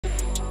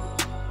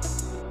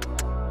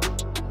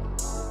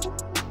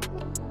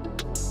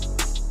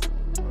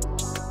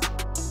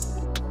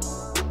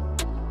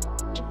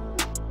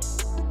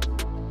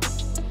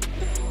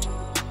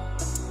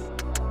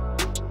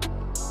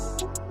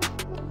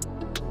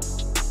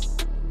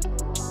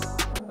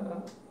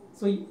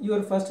So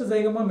your first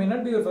zygoma may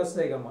not be your first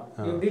zygoma.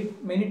 You did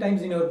many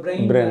times in your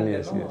brain.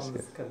 Yes.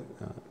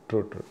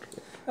 True.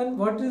 And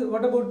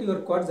what about your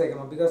quad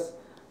zygoma? Because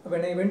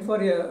when I went for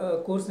a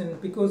course in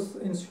Pico's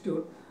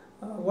Institute,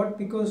 what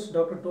Pico's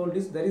doctor told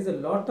is there is a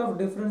lot of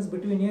difference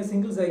between a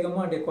single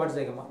zygoma and a quad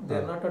zygoma. They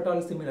are not at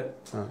all similar.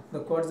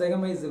 The quad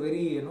zygoma is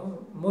very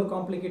more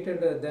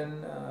complicated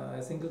than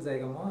a single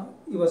zygoma.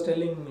 He was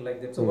telling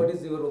like that. So what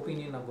is your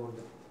opinion about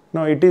that?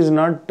 No, it is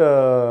not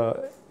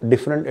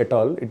different at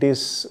all. It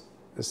is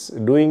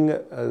doing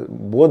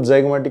both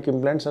zygomatic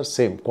implants are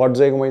same. Quad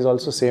zygoma is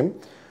also same.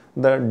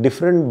 The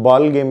different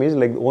ball game is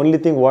like the only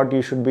thing what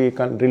you should be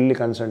really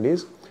concerned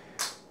is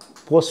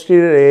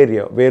posterior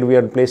area where we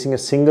are placing a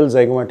single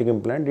zygomatic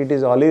implant. It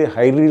is already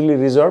highly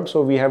resolved,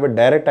 so we have a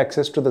direct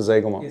access to the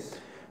zygoma. Yes.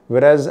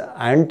 Whereas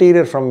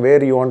anterior, from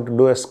where you want to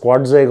do a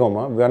quad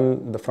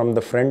zygoma, from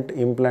the front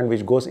implant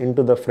which goes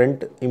into the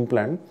front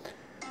implant,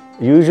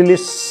 usually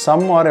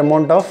some or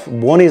amount of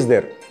bone is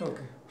there.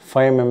 Okay.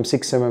 5 mm,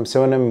 6 mm,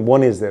 7 mm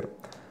bone is there.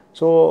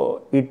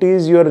 So it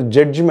is your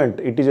judgment,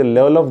 it is a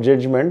level of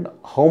judgment,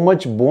 how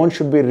much bone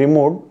should be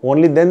removed,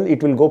 only then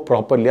it will go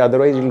properly,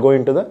 otherwise it will go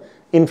into the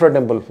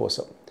infratemporal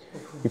fossa.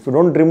 If you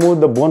don't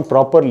remove the bone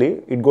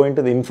properly, it go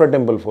into the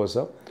infratemporal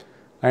fossa.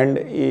 And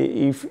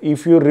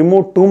if you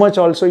remove too much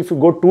also, if you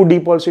go too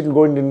deep also, it will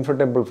go into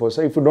infratemporal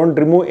fossa. If you don't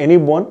remove any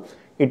bone,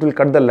 it will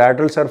cut the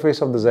lateral surface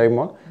of the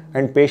zygoma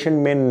and patient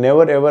may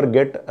never ever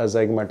get a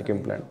zygomatic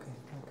implant.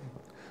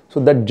 So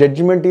that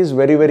judgment is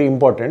very, very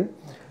important.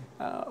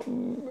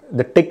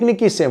 The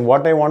technique is same.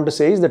 What I want to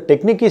say is the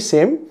technique is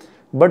same,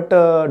 but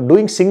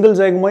doing single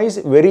zygoma is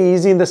very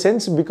easy in the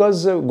sense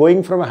because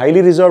going from a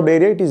highly resolved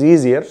area, it is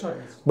easier.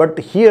 But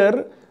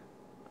here,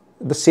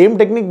 the same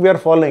technique we are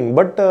following,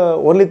 but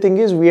only thing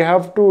is we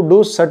have to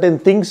do certain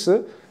things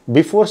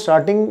before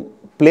starting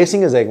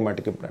placing a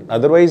zygomatic implant.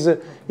 Otherwise,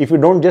 if you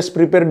don't just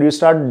prepare, you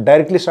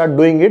directly start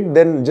doing it,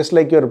 then just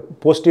like your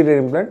posterior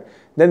implant,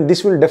 then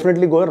this will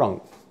definitely go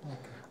wrong.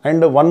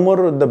 And one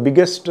more, the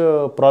biggest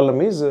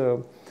problem is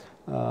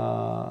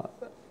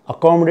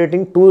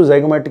accommodating two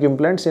zygomatic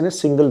implants in a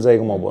single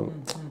zygoma bone.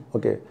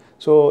 Okay,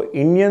 so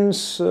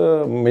Indians,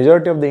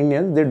 majority of the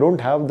Indians, they don't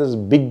have this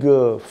big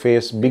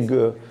face, big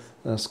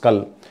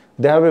skull.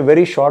 They have a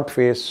very short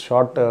face,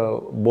 short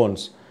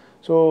bones.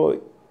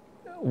 So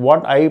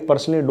what I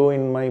personally do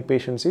in my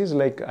patients is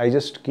like I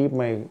just keep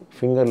my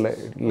finger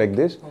like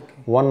this,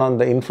 one on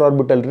the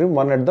infraorbital rim,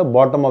 one at the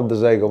bottom of the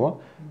zygoma,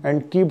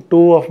 and keep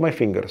two of my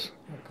fingers.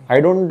 I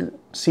don't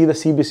see the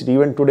CBCT.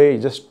 Even today,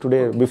 just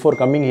today, before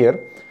coming here,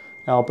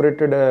 I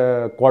operated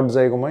a quad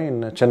zygoma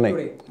in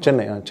Chennai.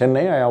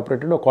 Chennai, I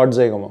operated a quad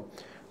zygoma.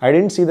 I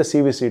didn't see the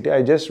CBCT.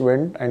 I just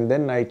went and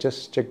then I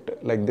just checked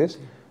like this.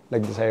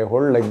 I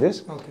hold like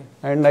this,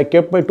 and I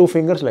kept my two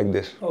fingers like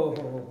this.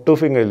 Two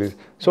fingers.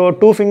 So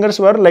two fingers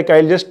were like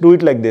I'll just do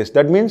it like this.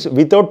 That means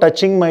without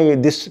touching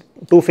this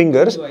two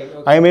fingers,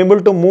 I am able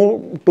to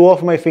move two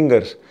of my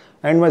fingers.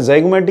 And my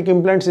zygomatic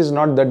implants is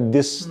not that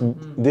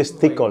this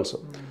thick also.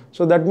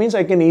 So that means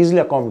I can easily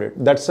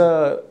accommodate. That's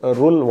a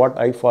rule what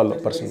I follow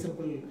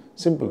personally.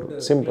 Simple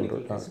rule,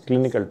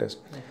 clinical test.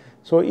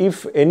 So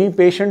if any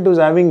patient is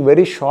having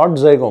very short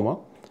zygoma,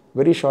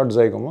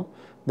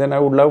 then I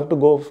would love to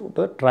go to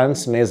the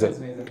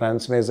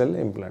transnasal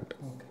implant.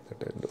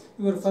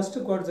 Your first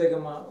quad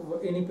zygoma,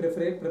 any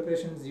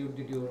preparations you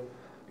did?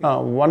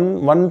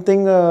 One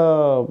thing,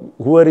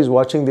 whoever is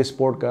watching this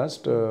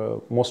podcast,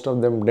 most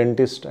of them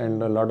dentists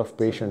and a lot of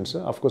patients.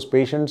 Of course,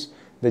 patients,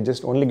 they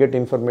just only get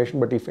information,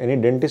 but if any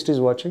dentist is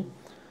watching,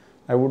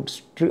 I would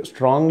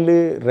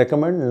strongly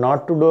recommend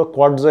not to do a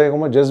quad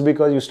zygoma just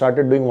because you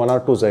started doing 1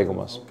 or 2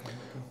 zygomas.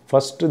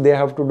 First, they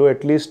have to do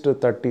at least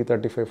 30,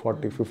 35,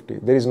 40, 50.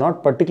 There is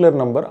not particular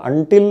number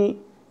until,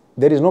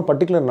 there is no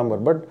particular number,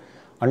 but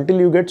until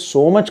you get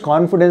so much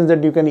confidence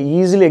that you can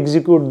easily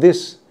execute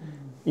this,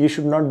 you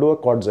should not do a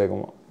quad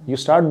zygoma. You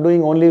start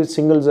doing only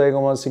single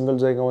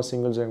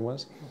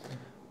zygomas.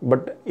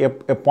 But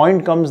a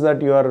point comes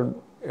that you are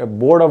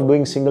bored of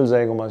doing single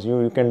zygomas.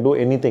 You can do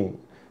anything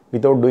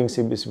without doing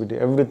CPBCCI,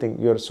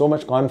 everything. You are so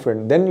much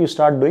confident. Then you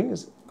start doing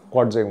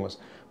quad zygomas.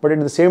 But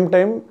at the same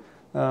time,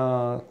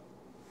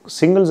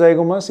 single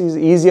zygomas is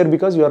easier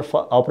because you are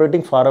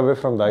operating far away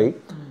from the eye.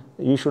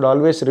 You should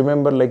always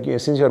remember, like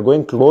since you are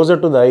going closer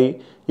to the eye,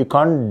 you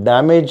can't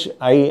damage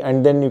eye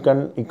and then you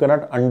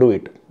cannot undo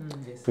it.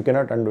 You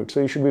cannot undo it. So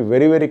you should be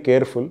very, very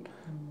careful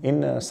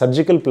in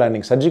surgical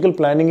planning. Surgical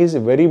planning is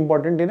very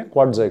important in a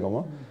quad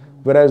zygoma,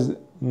 whereas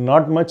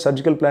not much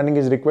surgical planning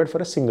is required for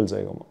a single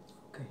zygoma.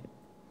 Okay.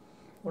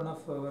 One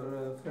of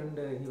our friend,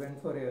 he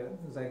went for a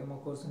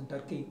zygoma course in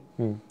Turkey.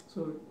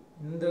 So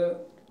in the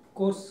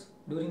course,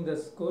 during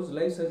this course,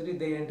 live surgery,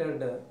 they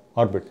entered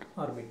orbit.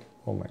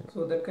 Oh my God.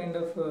 So that kind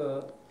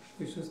of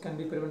issues can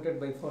be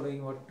prevented by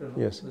following what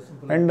yes.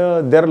 And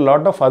there are a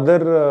lot of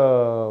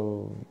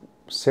other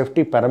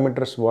safety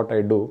parameters what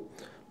I do,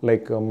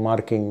 like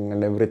marking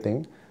and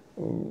everything.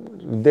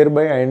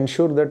 Thereby I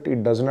ensure that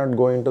it does not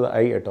go into the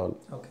eye at all.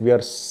 We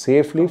are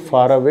safely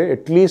far away,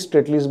 at least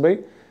by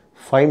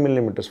 5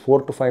 millimeters,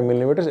 4 to 5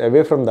 millimeters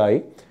away from the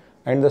eye.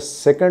 And the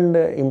second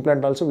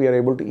implant also we are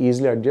able to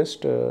easily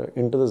adjust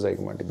into the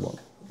zygomatic bone.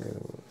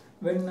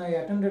 When I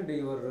attended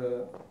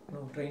your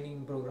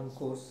training program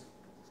course,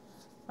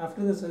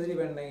 after the surgery,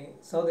 when I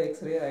saw the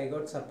X-ray, I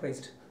got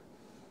surprised.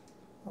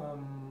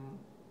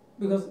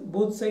 Because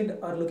both sides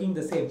are looking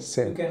the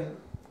same. You can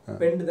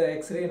bend the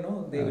X-ray,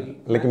 they will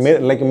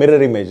like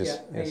mirror images.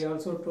 Yeah, yes. I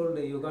also told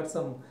you got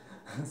some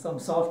some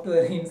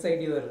software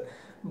inside your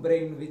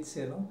brain, which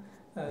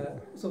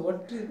so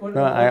what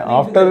no,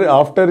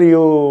 after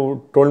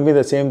you told me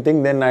the same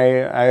thing, then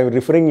I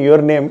referring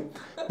your name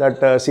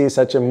that see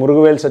such a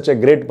Murugavel, such a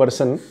great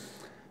person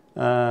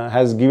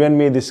has given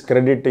me this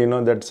credit,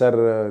 that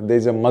sir, there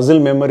is a muscle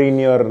memory in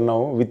your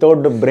now.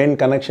 Without the brain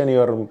connection,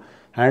 your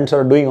hands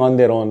are doing on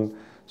their own.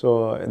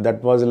 So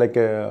that was like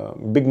a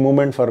big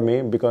moment for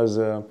me, because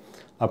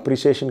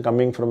appreciation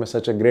coming from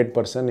such a great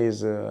person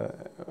is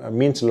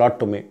means a lot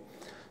to me.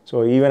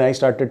 So even I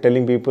started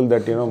telling people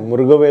that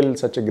Murugavel,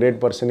 such a great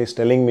person, is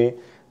telling me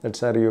that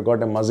sir, you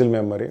got a muscle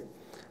memory.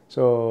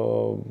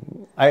 So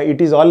it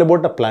is all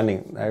about a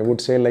planning. I would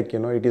say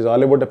it is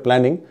all about a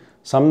planning.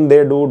 Some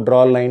they do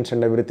draw lines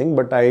and everything,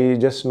 but I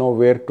just know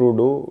where to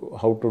do,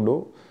 how to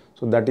do.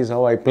 So that is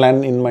how I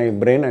plan in my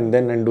brain and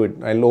then do it.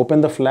 I'll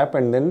open the flap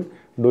and then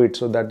do it.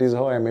 So that is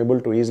how I'm able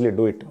to easily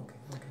do it.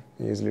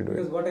 Okay. Easily do it.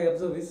 Because what I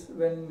observe is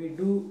when we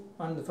do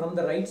from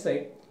the right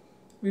side,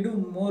 we do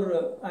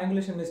more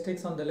angulation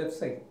mistakes on the left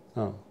side.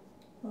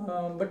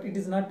 But it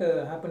is not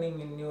happening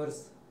in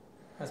yours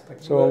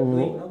aspect. So you are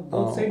doing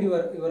both side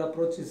your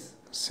approach is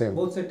same.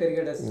 Both side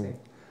target as same.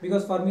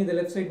 Because for me the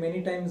left side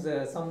many times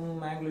some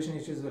angulation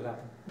issues will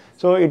happen.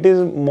 So it is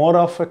more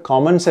of a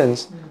common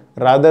sense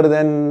rather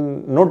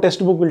than no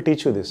textbook will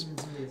teach you this.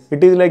 Yes.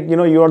 It is like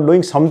you are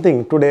doing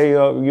something today,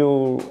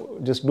 you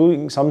just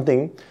doing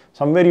something,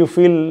 somewhere you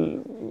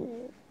feel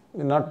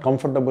not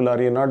comfortable or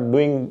you're not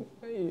doing,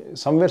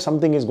 somewhere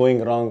something is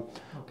going wrong,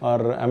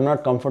 or I'm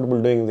not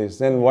comfortable doing this,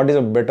 then what is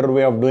a better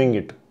way of doing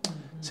it?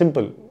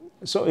 Simple.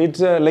 So it's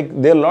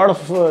like there are a lot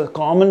of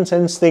common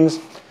sense things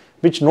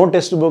which no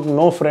textbook,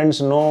 no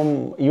friends,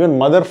 no even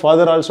mother,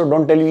 father also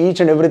don't tell you each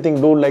and everything,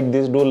 do like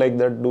this, do like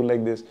that, do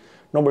like this.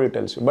 Nobody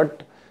tells you.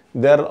 But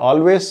there are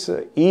always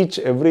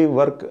every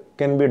work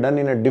can be done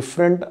in a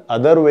different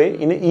other way,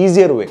 in an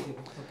easier way.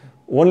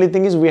 Only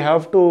thing is we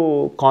have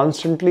to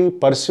constantly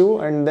pursue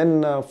and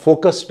then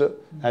focused,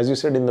 as you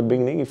said in the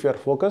beginning, if you are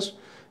focused,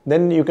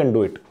 then you can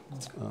do it.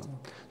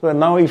 So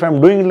now if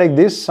I'm doing it like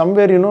this,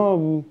 somewhere,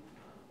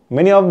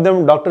 many of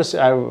them doctors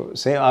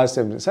ask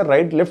them, sir,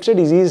 left side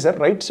is easy, sir,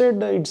 right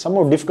side it's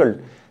somehow difficult.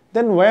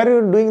 Then why are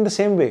you doing the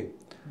same way?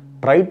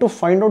 Try to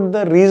find out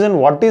the reason,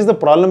 what is the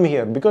problem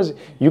here, because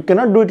you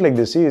cannot do it like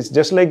this. See, it's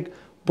just like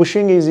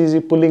pushing is easy,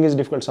 pulling is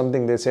difficult,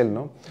 something they say,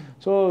 no?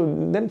 So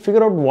then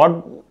figure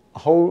out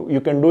how you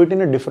can do it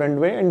in a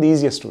different way and the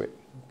easiest way.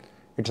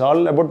 It's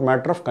all about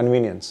matter of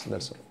convenience,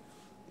 that's all.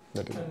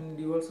 And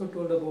you also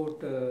told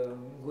about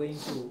going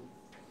to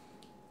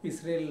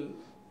Israel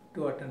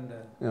to attend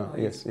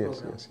yes.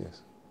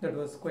 That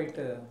was quite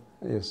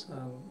yes.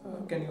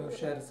 Can you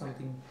share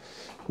something?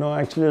 No,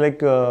 actually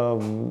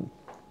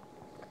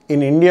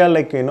in India,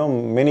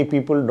 many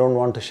people don't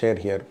want to share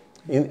here.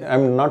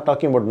 I'm not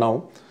talking about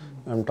now,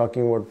 I'm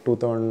talking about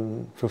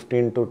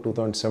 2015 to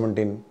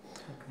 2017. Okay.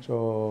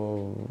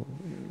 So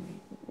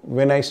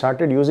when I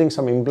started using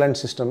some implant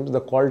systems,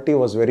 the quality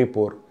was very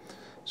poor.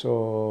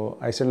 So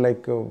I said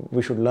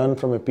we should learn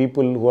from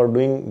people who are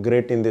doing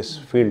great in this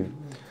field.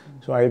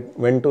 So I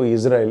went to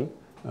Israel,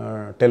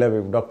 Tel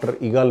Aviv, Dr.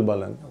 Igal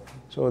Balan.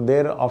 So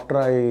there, after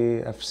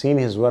I have seen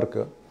his work,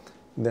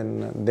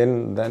 then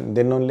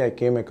only I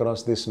came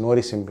across this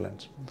Noris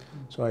implants.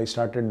 So I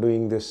started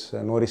doing this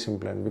Noris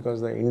implant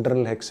because the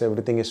internal hex,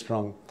 everything is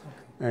strong.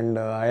 And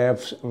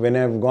when I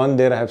have gone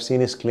there, I have seen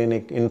his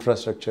clinic,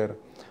 infrastructure,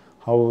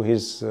 how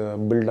he's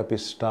built up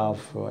his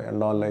staff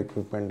and all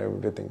equipment,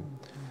 everything.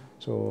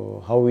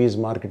 So how he is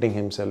marketing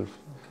himself.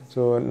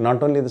 So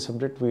not only the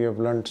subject, we have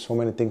learned so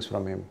many things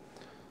from him.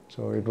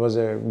 So it was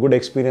a good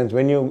experience.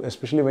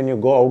 Especially when you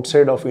go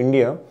outside of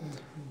India,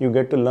 you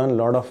get to learn a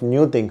lot of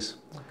new things.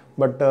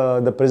 But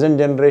the present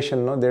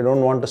generation, they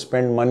don't want to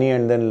spend money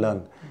and then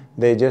learn.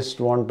 They just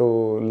want to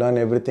learn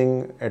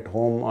everything at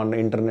home, on the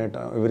internet,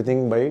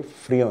 everything by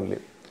free only.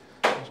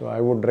 So I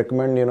would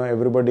recommend,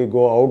 everybody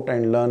go out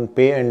and learn,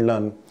 pay and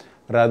learn,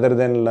 rather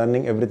than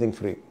learning everything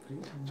free.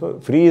 So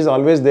free is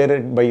always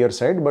there by your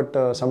side,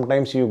 but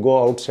sometimes you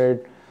go outside,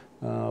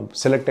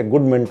 select a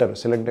good mentor,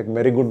 select a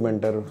very good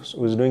mentor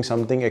who is doing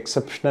something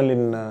exceptional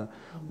in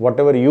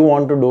whatever you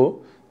want to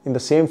do. In the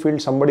same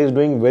field, somebody is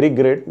doing very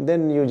great,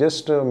 then you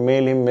just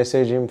mail him,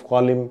 message him,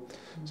 call him,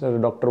 say,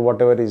 doctor,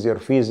 whatever is your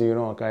fees, I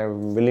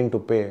am willing to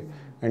pay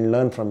and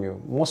learn from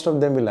you. Most of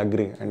them will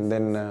agree and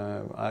then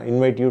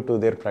invite you to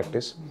their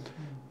practice,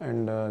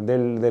 and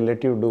they'll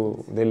let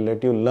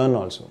you learn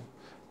also.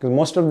 Because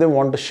most of them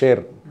want to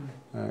share.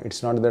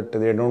 It's not that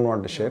they don't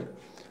want to share,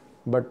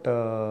 but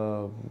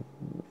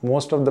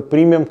most of the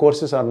premium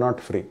courses are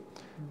not free.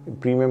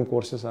 Premium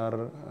courses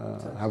are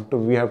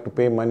we have to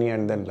pay money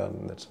and then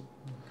learn. That's all.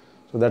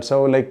 So that's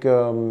how like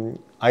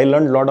I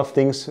learned a lot of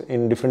things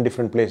in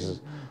different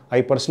places.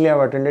 I personally have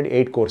attended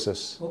 8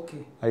 courses. Okay.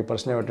 I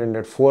personally have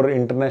attended 4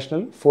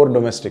 international, 4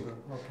 domestic.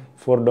 Okay.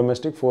 4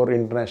 domestic, 4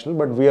 international,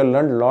 but we have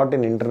learned a lot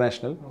in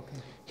international. Okay.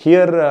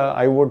 Here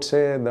I would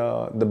say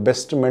the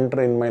best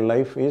mentor in my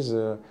life is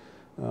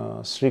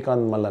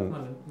Srikant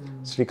Mallan.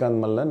 Srikant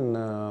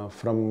Mallan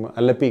from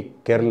Alleppey,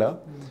 Kerala.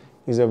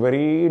 Is a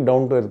very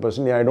down-to-earth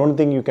person. I don't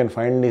think you can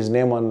find his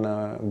name on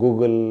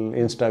Google,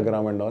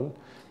 Instagram and all.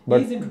 But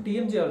he is into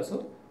TMJ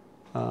also?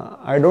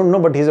 I don't know,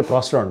 but he's a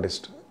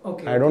prosthodontist.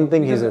 Okay. I don't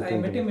think because he's a I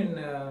met him in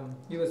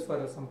US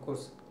for some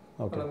course.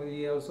 Okay.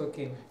 He also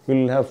came. He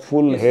will have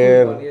full Yes,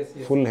 hair,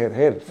 full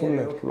hair, full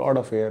hair, okay. lot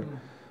of hair.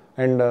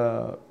 And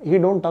he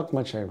don't talk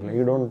much actually.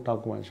 He don't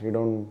talk much.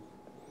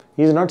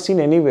 He's not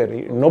seen anywhere.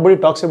 Nobody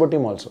talks about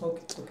him also.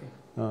 Okay.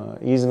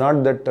 Okay. He's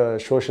not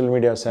that social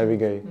media savvy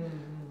guy.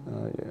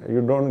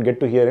 You don't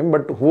get to hear him,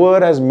 but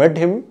whoever has met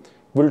him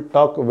will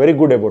talk very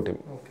good about him.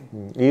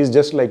 Okay. He is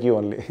just like you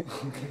only.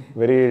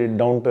 Very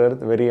down to earth,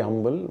 very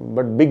humble,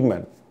 but big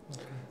man.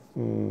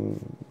 Okay.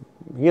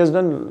 He has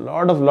done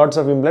lots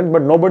of implants,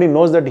 but nobody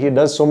knows that he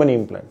does so many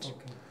implants.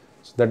 Okay.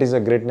 So that is a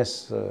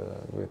greatness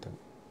with him.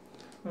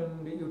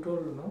 And you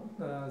told,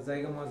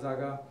 Zygoma,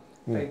 Zaga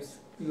types,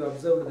 you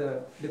observed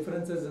the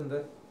differences in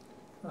the,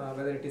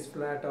 whether it is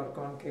flat or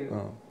concave.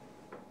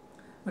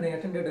 When I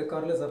attended a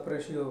Carlos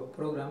Aparicio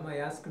program, I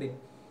asked him,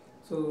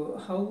 so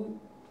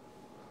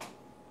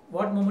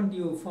what moment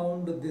you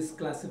found this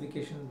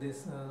classification,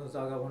 this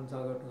Zaga 1,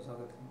 Zaga 2, Zaga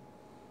 3?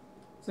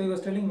 So he was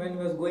telling when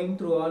he was going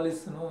through all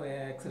his,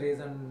 X-rays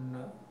and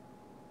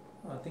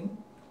thing,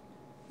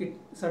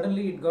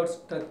 suddenly it got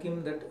struck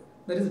him that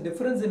there is a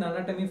difference in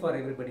anatomy for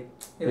everybody.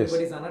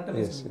 Everybody's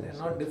anatomy is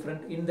not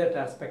different in that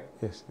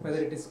aspect, whether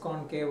it is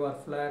concave or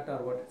flat or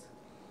what else.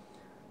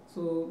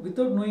 So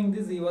without knowing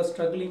this, he was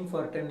struggling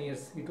for 10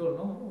 years. He told,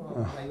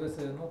 I was,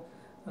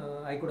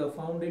 I could have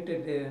found it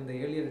in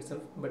the earlier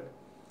itself, but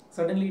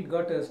suddenly it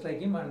got struck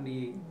him and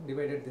he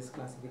divided this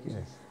classification.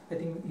 Yes. I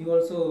think you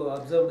also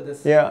observed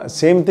this. Yeah,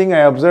 same thing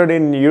I observed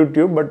in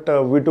YouTube,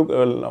 but we took,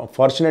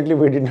 fortunately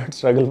we did not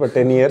struggle for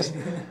 10 years.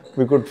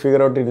 We could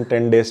figure out in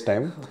 10 days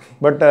time. Okay.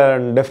 But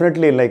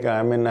definitely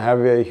I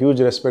have a huge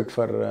respect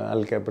for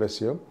Al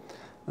Capriccio.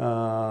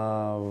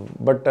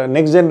 But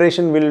next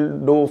generation will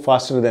do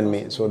faster than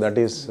me. So that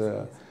is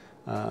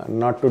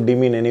not to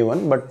demean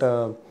anyone,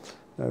 but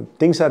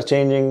things are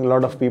changing. A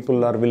lot of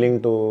people are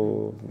willing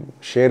to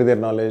share their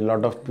knowledge. A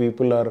lot of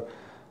people are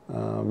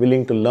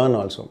willing to learn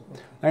also.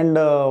 And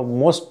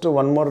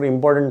one more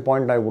important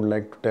point I would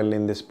like to tell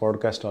in this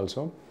podcast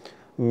also.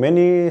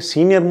 Many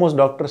senior most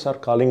doctors are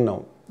calling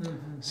now.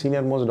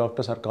 Senior most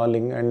doctors are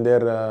calling, and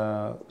they're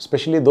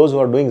especially those who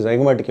are doing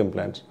zygomatic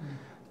implants.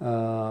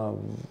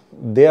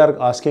 They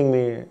are asking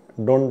me,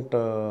 don't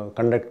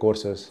conduct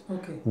courses.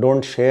 Okay.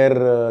 Don't share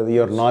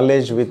your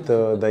knowledge with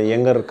the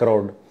younger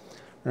crowd.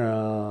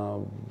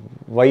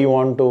 Why you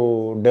want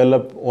to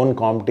develop own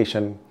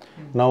competition?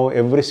 Now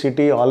every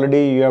city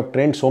already you have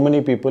trained so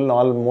many people.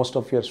 Most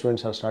of your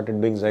students have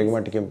started doing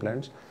zygomatic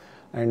implants,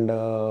 and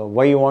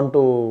why you want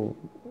to?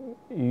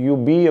 You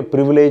be a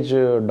privileged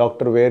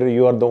doctor where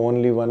you are the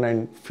only one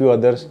and few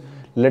others.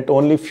 Let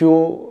only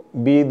few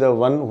be the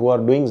one who are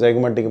doing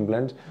zygomatic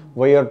implants.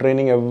 Why you are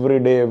training every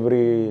day,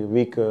 every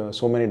week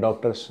so many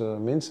doctors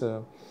means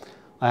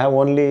I have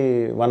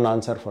only one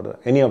answer for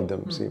any of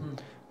them. See,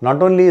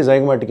 not only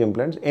zygomatic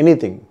implants,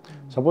 anything.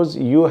 Suppose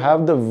you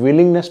have the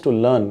willingness to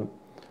learn.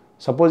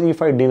 Suppose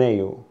if I deny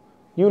you,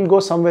 you will go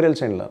somewhere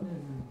else and learn.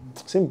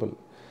 Simple.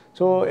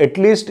 So at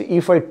least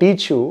if I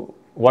teach you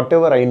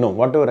whatever I know,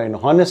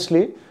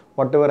 honestly,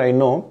 whatever I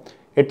know,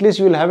 at least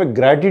you will have a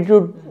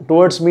gratitude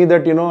towards me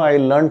that, I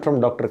learned from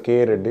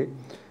Dr.K.A.Reddy.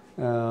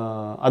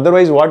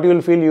 Otherwise, what you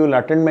will feel, you will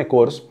attend my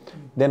course,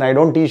 then I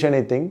don't teach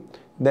anything,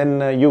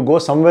 then you go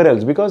somewhere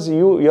else because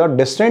you are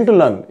destined to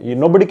learn.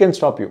 Nobody can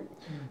stop you.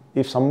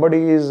 If somebody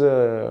is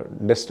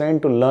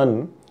destined to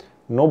learn,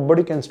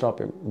 nobody can stop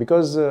him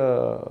because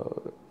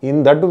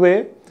in that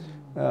way,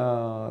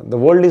 the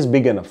world is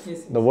big enough.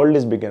 Yes. The world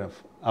is big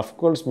enough. Of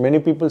course, many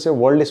people say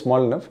world is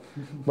small enough,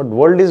 but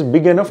world is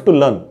big enough to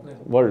learn.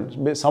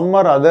 World, some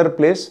or other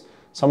place,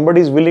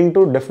 somebody is willing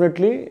to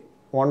definitely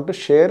want to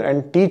share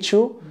and teach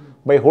you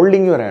by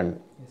holding your hand.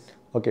 Yes.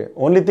 Okay.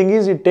 Only thing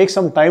is, it takes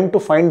some time to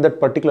find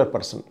that particular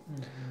person.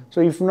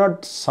 So if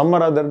not some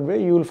or other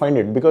way, you will find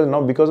it because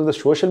now because of the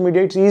social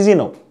media, it's easy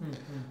now.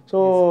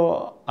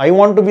 So I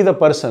want to be the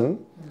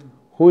person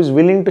who is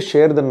willing to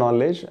share the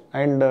knowledge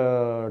and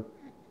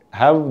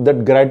have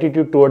that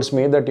gratitude towards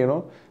me that,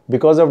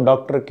 because of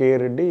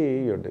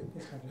Dr.K.A.Reddy, you're doing.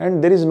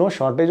 And there is no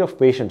shortage of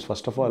patients,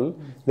 first of all.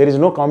 There is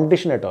no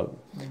competition at all.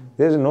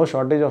 There is no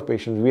shortage of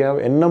patients. We have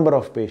n number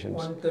of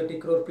patients. 130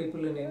 crore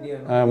people in India.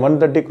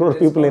 130 crore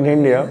people in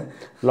India.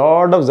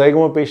 Lot of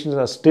Zygoma patients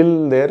are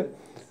still there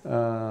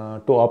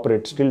to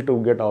operate, still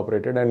to get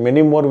operated, and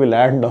many more will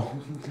add now.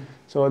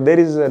 So there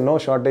is no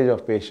shortage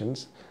of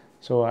patients.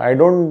 So I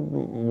don't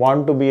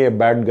want to be a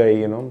bad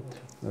guy,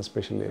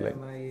 especially like.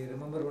 I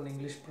remember one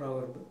English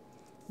proverb.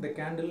 the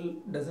candle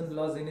doesn't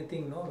lose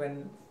anything, no,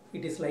 when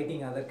it is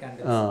lighting other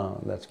candles.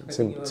 That's I think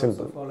simple. you are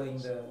Simple. also following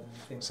the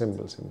same.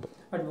 Simple. Simple.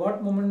 At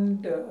what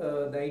moment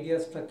the idea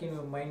struck in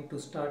your mind to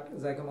start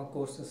Zygoma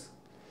courses?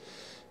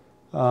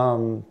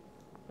 Zygoma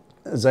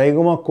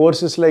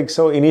courses, like,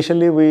 so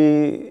initially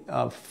we,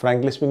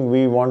 frankly speaking,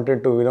 we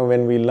wanted to,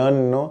 when we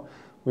learn,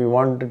 we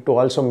wanted to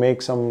also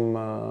make some,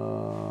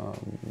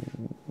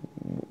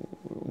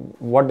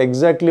 what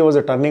exactly was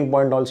a turning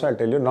point also, I'll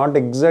tell you, not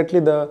exactly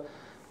the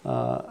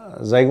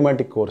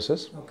zygomatic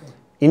courses. Okay.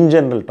 In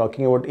general,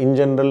 talking about in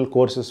general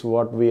courses,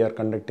 what we are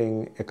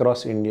conducting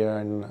across India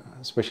and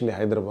especially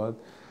Hyderabad,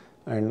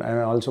 and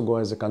I also go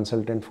as a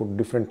consultant for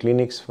different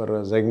clinics for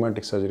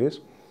zygomatic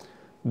surgeries.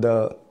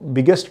 The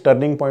biggest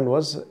turning point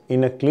was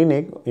in a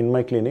clinic, in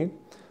my clinic,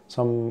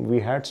 we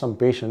had some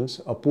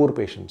patients, poor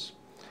patients,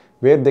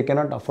 where they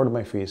cannot afford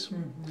my fees.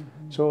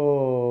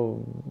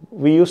 So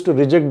we used to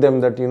reject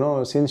them that,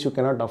 since you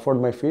cannot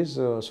afford my fees,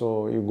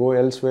 so you go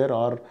elsewhere,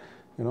 or,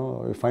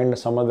 you find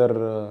some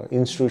other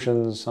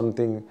institutions,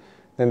 something.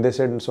 Then they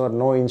said, so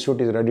no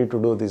institute is ready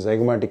to do these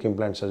zygomatic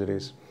implant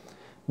surgeries.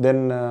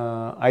 Then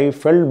I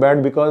felt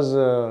bad because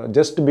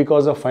just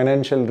because of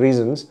financial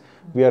reasons,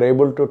 we are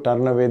able to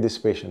turn away these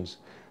patients.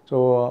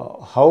 So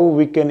how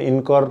we can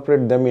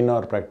incorporate them in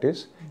our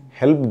practice,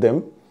 help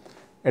them.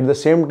 At the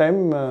same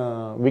time,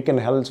 we can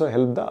also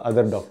help the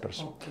other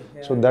doctors. Okay,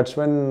 yeah. So that's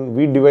when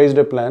we devised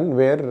a plan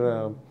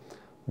where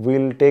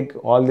we'll take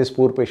all these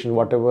poor patients,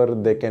 whatever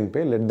they can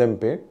pay, let them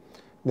pay.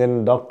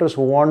 Then doctors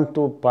who want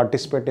to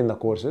participate in the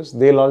courses,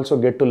 they'll also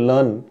get to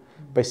learn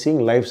by seeing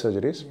live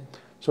surgeries. Yeah.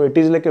 So it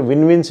is like a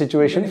win-win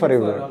situation for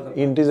everyone.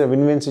 It is a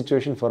win-win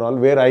situation for all,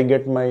 where I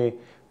get my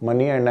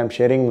money and I'm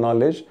sharing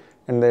knowledge,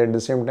 and at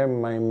the same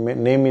time my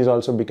name is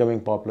also becoming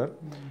popular.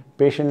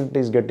 Patient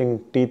is getting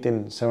teeth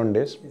in 7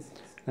 days. Yes.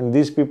 And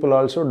these people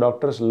also,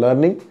 doctors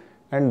learning,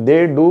 and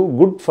they do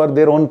good for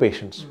their own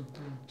patients.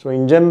 So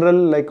in general,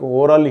 like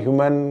overall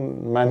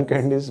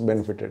mankind is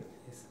benefited.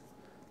 Yes.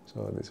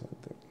 So this one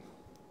thing.